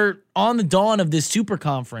we're on the dawn of this super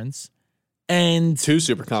conference. And two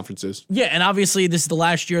super conferences. Yeah, and obviously this is the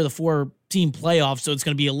last year of the 4-team playoff, so it's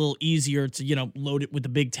going to be a little easier to, load it with the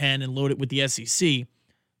Big Ten and load it with the SEC.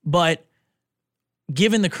 But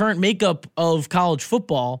given the current makeup of college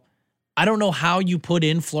football, I don't know how you put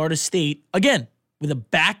in Florida State, again, with a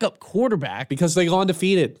backup quarterback. Because they go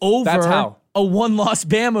undefeated. Over That's how. A one-loss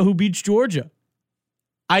Bama who beats Georgia.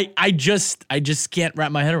 I just can't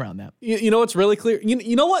wrap my head around that. You know what's really clear?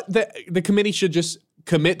 You know what the committee should just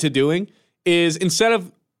commit to doing? Is instead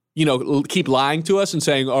of, keep lying to us and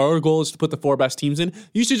saying our goal is to put the 4 best teams in,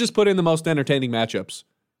 you should just put in the most entertaining matchups.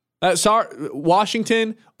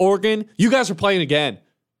 Washington, Oregon, you guys are playing again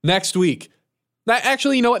next week.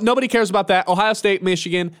 Actually, you know what? Nobody cares about that. Ohio State,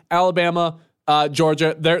 Michigan, Alabama,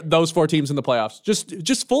 Georgia, those 4 teams in the playoffs.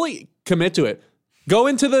 Just fully commit to it. Go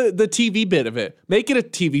into the TV bit of it. Make it a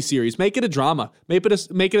TV series. Make it a drama. Make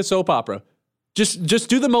it a soap opera. Just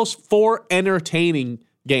do the most 4 entertaining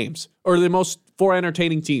games, or the most 4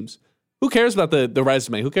 entertaining teams. Who cares about the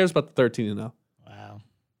resume? Who cares about the 13-0? Wow.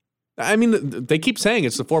 I mean, they keep saying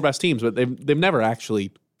it's the 4 best teams, but they've never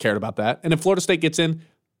actually cared about that. And if Florida State gets in,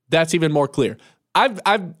 that's even more clear.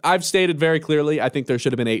 I've stated very clearly, I think there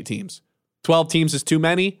should have been 8 teams. 12 teams is too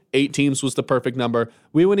many. 8 teams was the perfect number.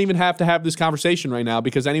 We wouldn't even have to have this conversation right now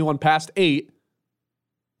because anyone past 8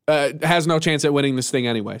 has no chance at winning this thing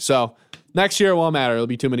anyway. So next year it won't matter. It'll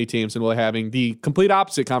be too many teams, and we're having the complete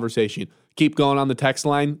opposite conversation. Keep going on the text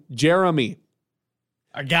line. Jeremy.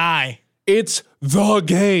 Our guy. It's the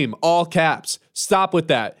game. All caps. Stop with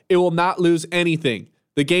that. It will not lose anything.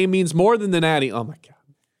 The game means more than the natty. Oh, my God.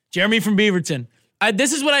 Jeremy from Beaverton.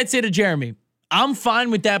 This is what I'd say to Jeremy. I'm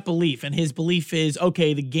fine with that belief, and his belief is,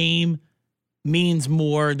 okay, the game means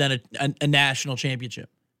more than a national championship.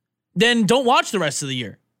 Then don't watch the rest of the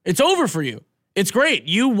year. It's over for you. It's great.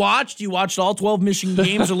 You watched all 12 Michigan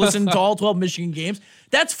games or listened to all 12 Michigan games.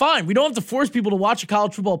 That's fine. We don't have to force people to watch a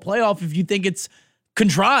college football playoff if you think it's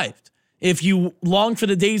contrived. If you long for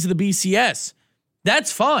the days of the BCS,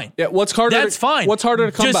 that's fine. Yeah, That's fine. What's harder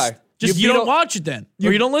to come by? You don't watch it then,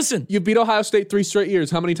 or you don't listen. You beat Ohio State 3 straight years.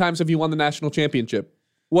 How many times have you won the national championship?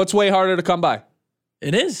 What's way harder to come by?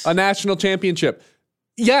 It is. A national championship.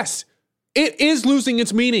 Yes, it is losing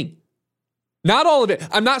its meaning. Not all of it.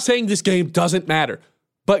 I'm not saying this game doesn't matter.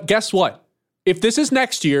 But guess what? If this is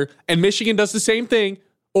next year and Michigan does the same thing,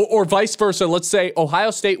 or vice versa, let's say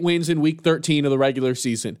Ohio State wins in week 13 of the regular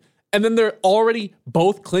season, and then they're already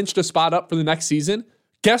both clinched a spot up for the next season,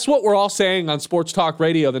 guess what we're all saying on Sports Talk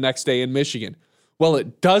Radio the next day in Michigan? Well,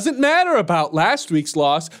 it doesn't matter about last week's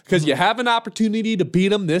loss because you have an opportunity to beat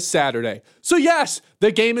them this Saturday. So yes,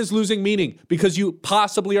 the game is losing meaning because you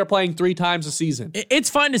possibly are playing 3 times a season.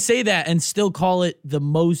 It's fine to say that and still call it the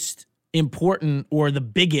most important or the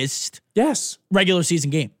biggest regular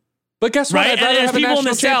season game. But guess what? Right? I'd rather have a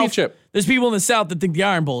national championship. There's people in the South that think the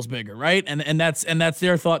Iron Bowl is bigger, right? And that's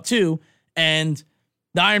their thought too. And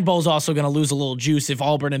the Iron Bowl is also going to lose a little juice if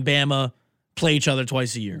Auburn and Bama play each other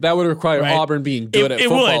twice a year. That would require Auburn being good at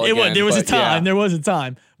football. It again, would. There was a time. Yeah. There was a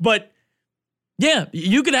time. But yeah,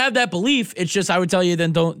 you could have that belief. It's just I would tell you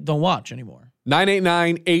then don't watch anymore.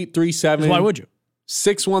 989-837. Why would you?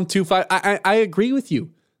 6125. I agree with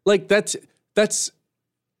you. Like that's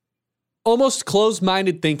almost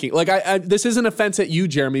closed-minded thinking. Like this is an offense at you,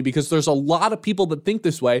 Jeremy, because there's a lot of people that think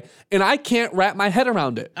this way, and I can't wrap my head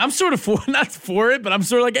around it. I'm sort of not for it, but I'm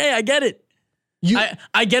sort of like, hey, I get it.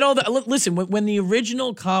 I get all that. Listen, when the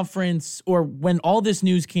original conference or when all this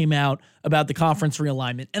news came out about the conference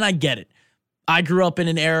realignment, and I get it. I grew up in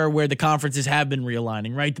an era where the conferences have been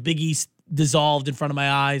realigning, right? The Big East dissolved in front of my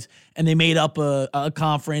eyes, and they made up a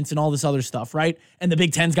conference and all this other stuff, right? And the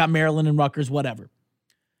Big Ten's got Maryland and Rutgers, whatever.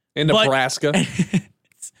 And Nebraska.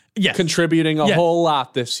 Yes. Contributing a whole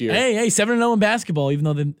lot this year. Hey, 7-0 in basketball, even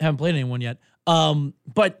though they haven't played anyone yet.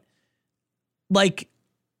 But like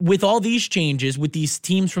with all these changes, with these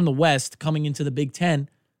teams from the West coming into the Big Ten,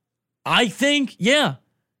 I think,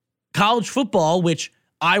 college football, which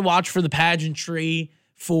I watch for the pageantry,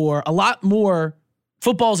 for a lot more,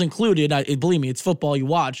 football's included. Believe me, it's football you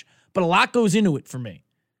watch, but a lot goes into it for me.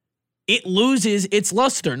 It loses its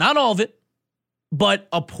luster. Not all of it, but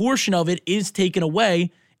a portion of it is taken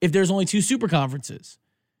away if there's only 2 super conferences.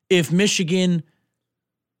 If Michigan,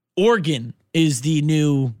 Oregon is the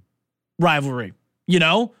new rivalry,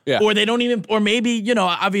 or they don't even, or maybe,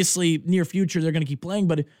 obviously near future, they're going to keep playing,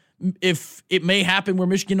 but if it may happen where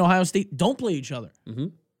Michigan and Ohio State don't play each other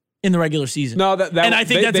in the regular season. No, and I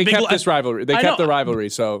think that's they a big kept this rivalry. They kept the rivalry.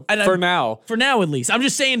 So for now at least, I'm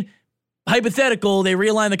just saying, hypothetical, they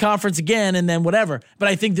realign the conference again and then whatever. But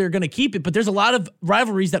I think they're going to keep it. But there's a lot of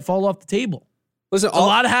rivalries that fall off the table. Listen, a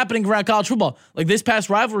lot of happening around college football. Like this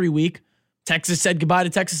past rivalry week, Texas said goodbye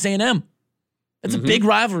to Texas A&M. That's a big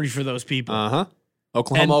rivalry for those people.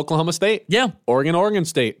 Oklahoma State. Yeah. Oregon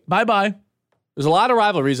State. Bye-bye. There's a lot of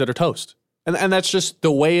rivalries that are toast. And that's just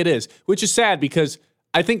the way it is, which is sad because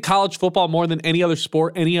I think college football, more than any other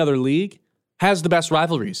sport, any other league, has the best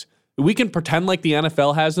rivalries. We can pretend like the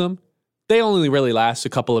NFL has them. They only really last a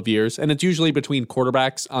couple of years, and it's usually between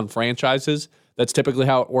quarterbacks on franchises. That's typically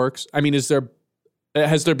how it works. I mean, has there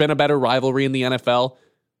been a better rivalry in the NFL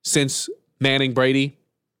since Manning Brady?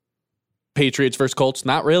 Patriots versus Colts?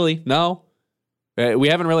 Not really, no. We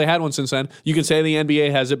haven't really had one since then. You can say the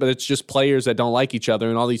NBA has it, but it's just players that don't like each other,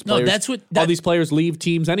 and all these players. All these players leave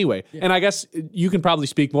teams anyway. Yeah. And I guess you can probably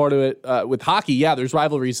speak more to it with hockey. Yeah, there's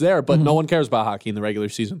rivalries there, but no one cares about hockey in the regular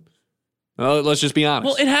season. Let's just be honest.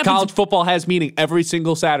 Well, it happens. College football has meaning every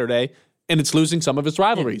single Saturday, and it's losing some of its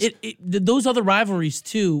rivalries. Those other rivalries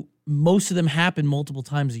too. Most of them happen multiple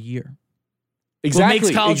times a year. Exactly. What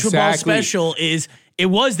makes college football special is it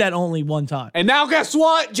was that only one time. And now guess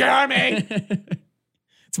what, Jeremy?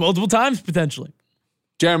 It's multiple times potentially.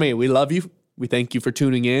 Jeremy, we love you. We thank you for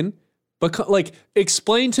tuning in. But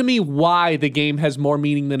explain to me why the game has more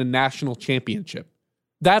meaning than a national championship.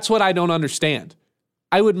 That's what I don't understand.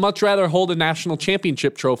 I would much rather hold a national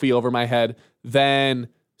championship trophy over my head than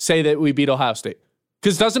say that we beat Ohio State.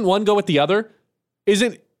 Because doesn't one go with the other?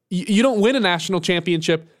 You don't win a national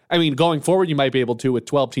championship. I mean, going forward, you might be able to with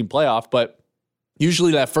 12-team playoff, but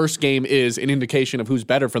usually that first game is an indication of who's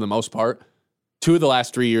better for the most part. 2 of the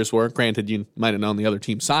last 3 years were. Granted, you might have known the other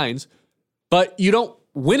team signs, but you don't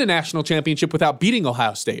win a national championship without beating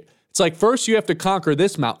Ohio State. It's like first you have to conquer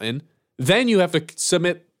this mountain, then you have to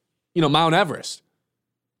submit, Mount Everest.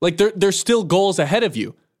 Like there's still goals ahead of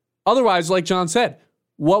you. Otherwise, like John said,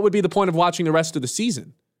 what would be the point of watching the rest of the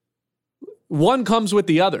season? One comes with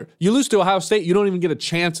the other. You lose to Ohio State, you don't even get a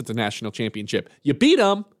chance at the national championship. You beat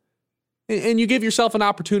them, and you give yourself an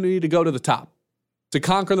opportunity to go to the top, to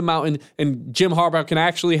conquer the mountain, and Jim Harbaugh can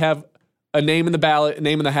actually have a name in the ballot, a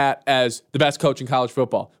name in the hat as the best coach in college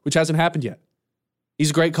football, which hasn't happened yet. He's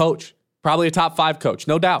a great coach, probably a top 5 coach,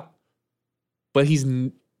 no doubt. But he's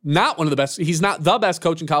not one of the best. He's not the best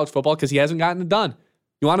coach in college football because he hasn't gotten it done.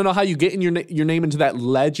 You want to know how you get in your name into that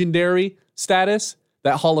legendary status,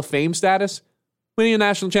 that Hall of Fame status? Winning a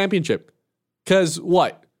national championship. Because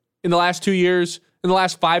what? In the last 2 years, in the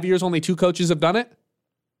last 5 years, only 2 coaches have done it?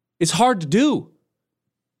 It's hard to do.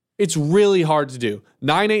 It's really hard to do.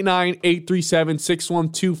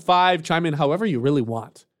 989-837-6125. Chime in however you really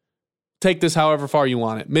want. Take this however far you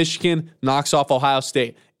want it. Michigan knocks off Ohio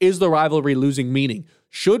State. Is the rivalry losing meaning?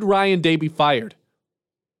 Should Ryan Day be fired?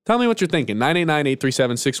 Tell me what you're thinking.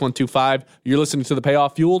 989-837-6125. You're listening to The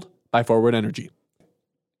Payoff, fueled by Forward Energy.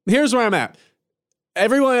 Here's where I'm at.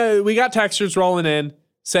 Everyone, we got texters rolling in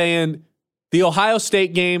saying the Ohio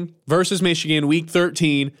State game versus Michigan, week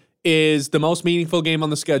 13, is the most meaningful game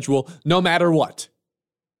on the schedule, no matter what.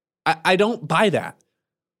 I don't buy that.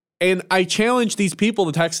 And I challenge these people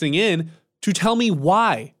texting in to tell me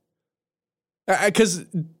why. Because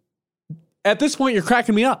at this point, you're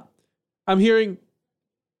cracking me up. I'm hearing,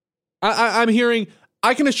 I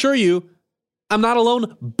can assure you, I'm not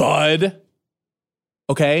alone, bud.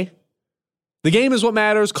 Okay? The game is what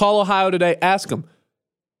matters. Call Ohio today. Ask them.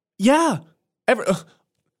 Yeah.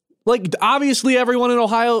 Obviously, everyone in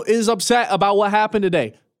Ohio is upset about what happened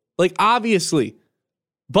today. Obviously.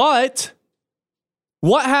 But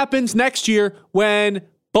what happens next year when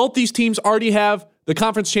both these teams already have the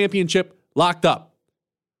conference championship locked up?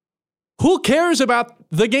 Who cares about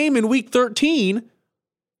the game in week 13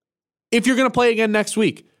 if you're going to play again next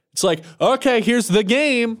week? It's okay, here's the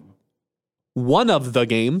game. One of the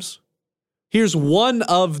games. Here's one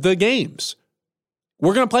of the games.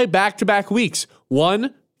 We're going to play back-to-back weeks.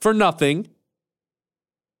 One for nothing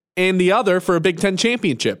and the other for a Big Ten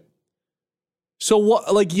championship. So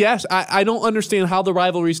what? Yes, I don't understand how the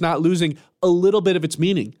rivalry's not losing a little bit of its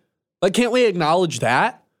meaning. Can't we acknowledge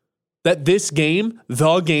that this game,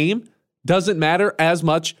 the game, doesn't matter as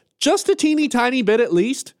much, just a teeny tiny bit at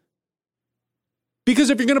least? Because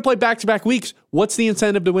if you're going to play back-to-back weeks, what's the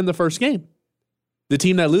incentive to win the first game? The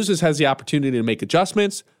team that loses has the opportunity to make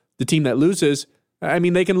adjustments. The team that loses,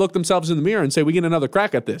 they can look themselves in the mirror and say, we get another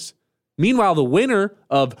crack at this. Meanwhile, the winner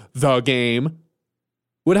of the game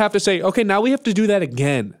would have to say, okay, now we have to do that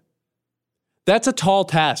again. That's a tall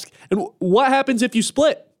task. And what happens if you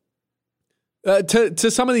split?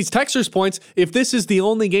 To some of these texters' points, if this is the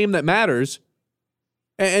only game that matters,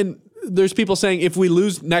 and there's people saying, if we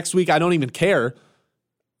lose next week, I don't even care.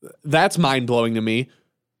 That's mind-blowing to me.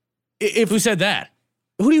 Who said that?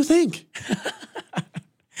 Who do you think?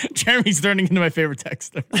 Jeremy's turning into my favorite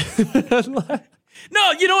texter.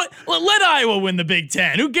 No, you know what? Let Iowa win the Big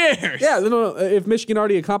Ten. Who cares? Yeah, no. If Michigan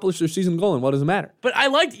already accomplished their season goal, then what does it matter? But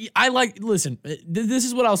listen, this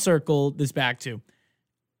is what I'll circle this back to.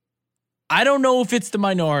 I don't know if it's the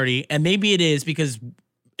minority, and maybe it is because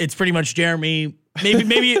it's pretty much Jeremy.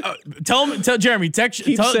 Maybe tell Jeremy, text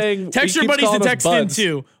your buddies to text in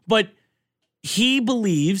too. But he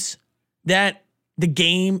believes that the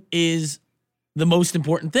game is the most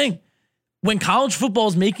important thing. When college football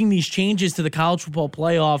is making these changes to the college football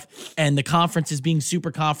playoff and the conferences being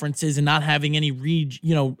super conferences and not having any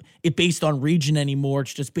it based on region anymore,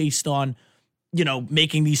 it's just based on,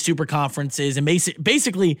 making these super conferences and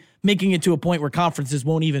basically making it to a point where conferences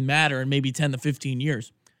won't even matter in maybe 10 to 15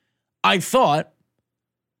 years. I thought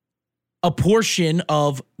a portion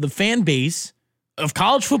of the fan base of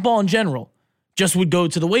college football in general just would go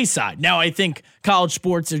to the wayside. Now, I think college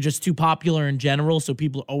sports are just too popular in general, so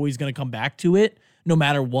people are always going to come back to it no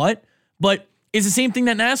matter what. But it's the same thing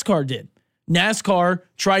that NASCAR did. NASCAR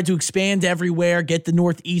tried to expand everywhere, get the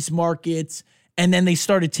Northeast markets, and then they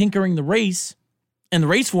started tinkering the race and the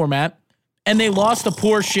race format, and they lost a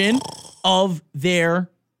portion of their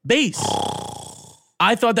base.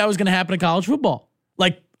 I thought that was going to happen in college football.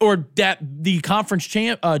 Or that the conference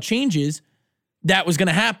changes, that was going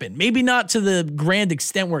to happen. Maybe not to the grand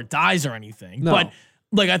extent where it dies or anything. No.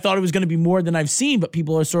 But I thought it was going to be more than I've seen. But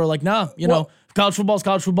people are sort of like, nah, college football is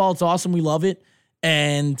college football. It's awesome. We love it.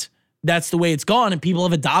 And that's the way it's gone. And people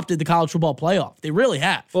have adopted the college football playoff. They really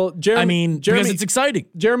have. Well, Jeremy, because it's exciting.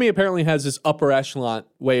 Jeremy apparently has this upper echelon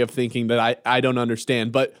way of thinking that I don't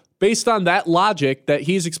understand. But based on that logic that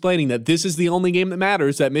he's explaining, that this is the only game that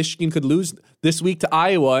matters, that Michigan could lose this week to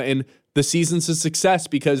Iowa and the season's a success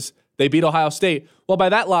because they beat Ohio State. Well, by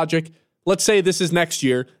that logic, let's say this is next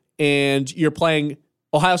year and you're playing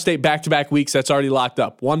Ohio State back-to-back weeks that's already locked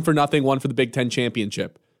up. One for nothing, one for the Big Ten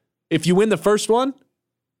championship. If you win the first one,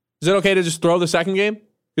 is it okay to just throw the second game?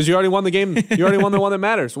 Because you already won the game. You already won the one that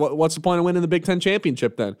matters. What's the point of winning the Big Ten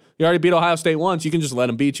championship then? You already beat Ohio State once. You can just let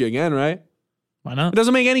them beat you again, right? Why not? It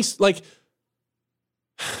doesn't make any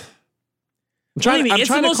I'm trying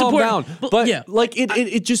to calm down, but yeah.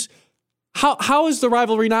 It just how is the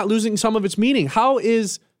rivalry not losing some of its meaning? How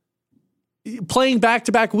is playing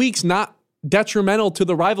back-to-back weeks not detrimental to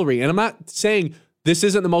the rivalry? And I'm not saying this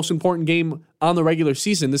isn't the most important game on the regular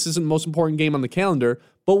season. This isn't the most important game on the calendar.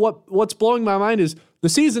 But what's blowing my mind is the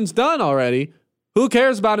season's done already. Who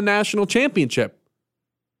cares about a national championship?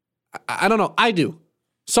 I don't know. I do.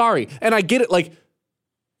 Sorry. And I get it. Like,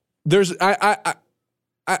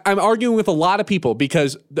 I'm arguing with a lot of people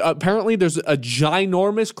because apparently there's a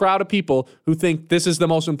ginormous crowd of people who think this is the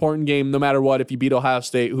most important game no matter what. If you beat Ohio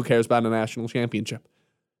State, who cares about a national championship?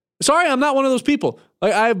 Sorry, I'm not one of those people.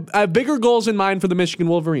 Like, I have bigger goals in mind for the Michigan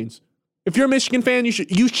Wolverines. If you're a Michigan fan,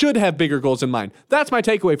 you should have bigger goals in mind. That's my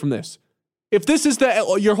takeaway from this. If this is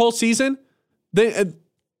your whole season, then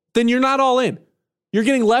you're not all in. You're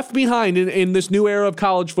getting left behind in this new era of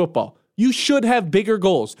college football. You should have bigger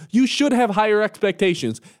goals. You should have higher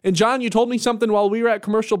expectations. And John, you told me something while we were at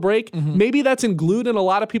commercial break. Mm-hmm. Maybe that's glued in a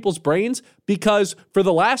lot of people's brains because for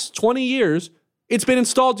the last 20 years, it's been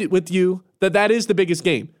installed with you that is the biggest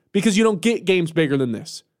game because you don't get games bigger than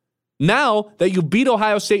this. Now that you beat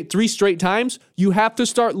Ohio State 3 straight times, you have to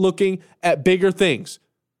start looking at bigger things.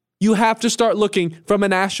 You have to start looking from a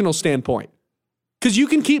national standpoint. Because you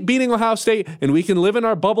can keep beating Ohio State and we can live in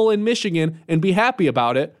our bubble in Michigan and be happy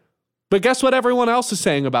about it. But guess what everyone else is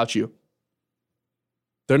saying about you?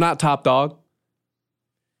 They're not top dog.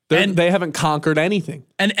 They haven't conquered anything.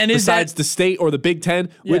 And besides the state or the Big Ten,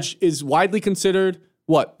 which is widely considered,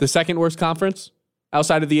 the second worst conference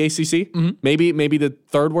outside of the ACC? Mm-hmm. Maybe the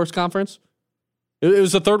third worst conference? It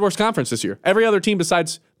was the third worst conference this year. Every other team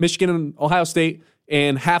besides Michigan and Ohio State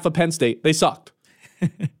and half of Penn State, they sucked.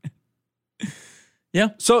 Yeah.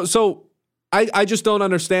 So I just don't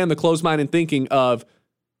understand the closed-minded thinking of,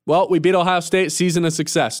 well, we beat Ohio State, season of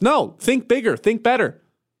success. No, think bigger, think better.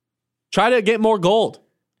 Try to get more gold.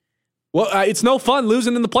 Well, it's no fun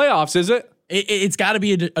losing in the playoffs, is it? It's got to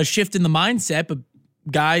be a shift in the mindset, but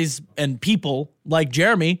guys and people like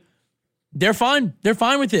Jeremy, they're fine. They're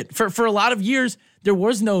fine with it. For a lot of years, there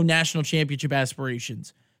was no national championship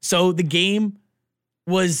aspirations. So the game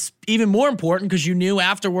was even more important because you knew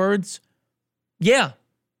afterwards,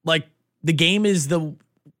 like the game is the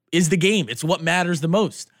game. It's what matters the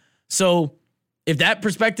most. So if that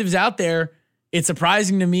perspective is out there, it's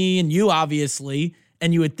surprising to me and you, obviously,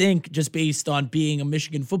 and you would think just based on being a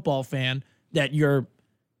Michigan football fan that your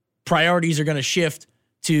priorities are going to shift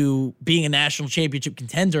to being a national championship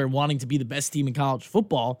contender and wanting to be the best team in college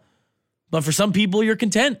football. But for some people, you're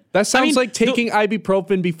content. That sounds like taking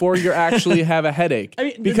ibuprofen before you actually have a headache.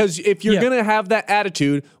 Because if you're going to have that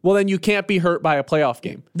attitude, well, then you can't be hurt by a playoff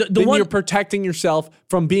game. Then you're protecting yourself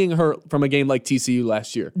from being hurt from a game like TCU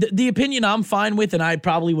last year. The opinion I'm fine with, and I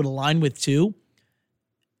probably would align with too,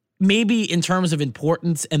 maybe in terms of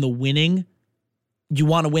importance and the winning, you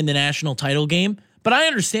want to win the national title game. But I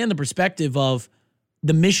understand the perspective of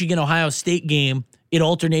the Michigan-Ohio State game, it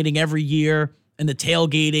alternating every year, and the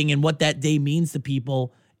tailgating and what that day means to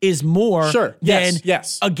people is more than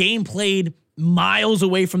a game played miles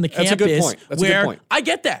away from the campus. That's a good point. That's a good point. I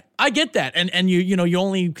get that. And you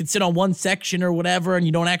only could sit on one section or whatever, and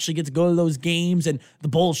you don't actually get to go to those games, and the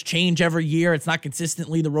bowls change every year. It's not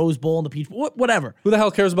consistently the Rose Bowl and the Peach Bowl, whatever. Who the hell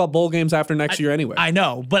cares about bowl games after next year anyway? I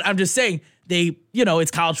know, but I'm just saying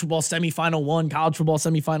it's college football semifinal 1, college football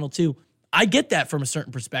semifinal 2. I get that from a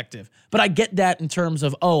certain perspective, but I get that in terms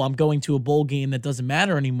of, I'm going to a bowl game that doesn't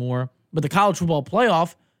matter anymore. But the college football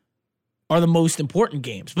playoff are the most important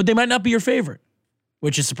games, but they might not be your favorite,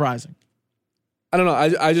 which is surprising. I don't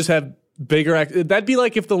know. I just have bigger. That'd be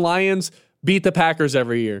like if the Lions beat the Packers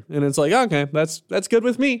every year, and it's like, okay, that's good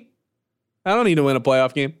with me. I don't need to win a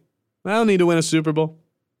playoff game. I don't need to win a Super Bowl.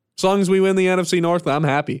 As long as we win the NFC North, I'm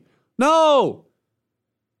happy. No,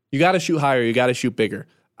 you got to shoot higher. You got to shoot bigger.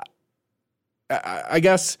 I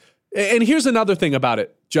guess, and here's another thing about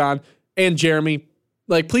it, John and Jeremy.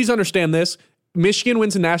 Like, please understand this. Michigan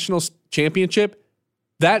wins a national championship.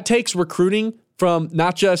 That takes recruiting from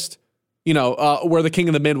not just, we're the king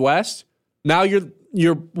of the Midwest. Now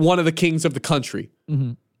you're one of the kings of the country.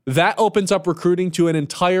 Mm-hmm. That opens up recruiting to an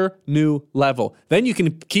entire new level. Then you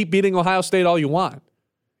can keep beating Ohio State all you want.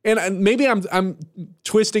 And maybe I'm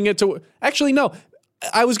twisting it to, actually, no.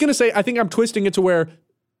 I was going to say, I think I'm twisting it to where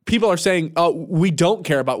people are saying, we don't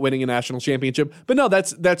care about winning a national championship. But no,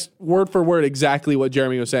 that's word for word exactly what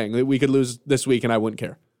Jeremy was saying. That we could lose this week and I wouldn't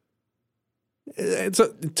care.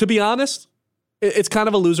 To be honest, it's kind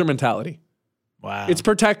of a loser mentality. Wow. It's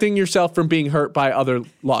protecting yourself from being hurt by other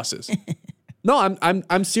losses. No,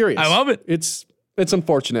 I'm serious. I love it. It's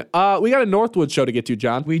unfortunate. We got a Northwood show to get to,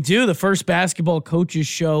 John. We do. The first basketball coaches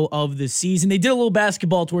show of the season. They did a little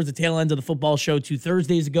basketball towards the tail end of the football show 2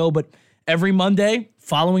 Thursdays ago, but every Monday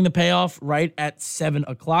following the payoff right at 7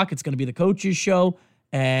 o'clock, it's going to be the coaches show,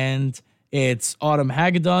 and it's Autumn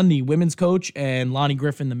Hagedorn, the women's coach, and Lonnie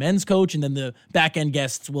Griffin, the men's coach, and then the back-end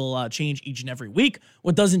guests will change each and every week.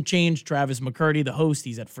 What doesn't change, Travis McCurdy, the host,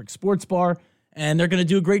 he's at Frick Sports Bar, and they're going to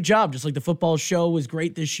do a great job, just like the football show was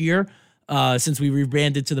great this year since we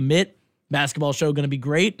rebranded to the Mitt. Basketball show going to be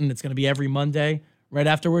great, and it's going to be every Monday right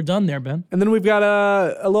after we're done there, Ben. And then we've got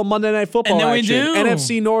a little Monday Night Football And then action. we do.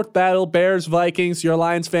 NFC North battle, Bears, Vikings. You're a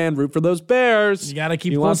Lions fan, root for those Bears. You got to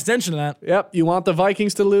keep close attention to that. Yep, you want the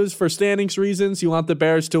Vikings to lose for standings reasons. You want the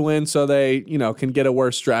Bears to win so they, can get a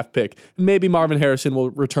worse draft pick. And maybe Marvin Harrison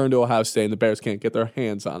will return to Ohio State and the Bears can't get their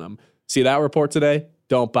hands on him. See that report today?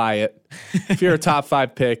 Don't buy it. If you're a top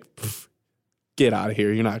 5 pick, get out of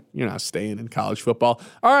here. You're not staying in college football.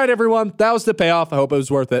 All right, everyone. That was the payoff. I hope it was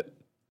worth it.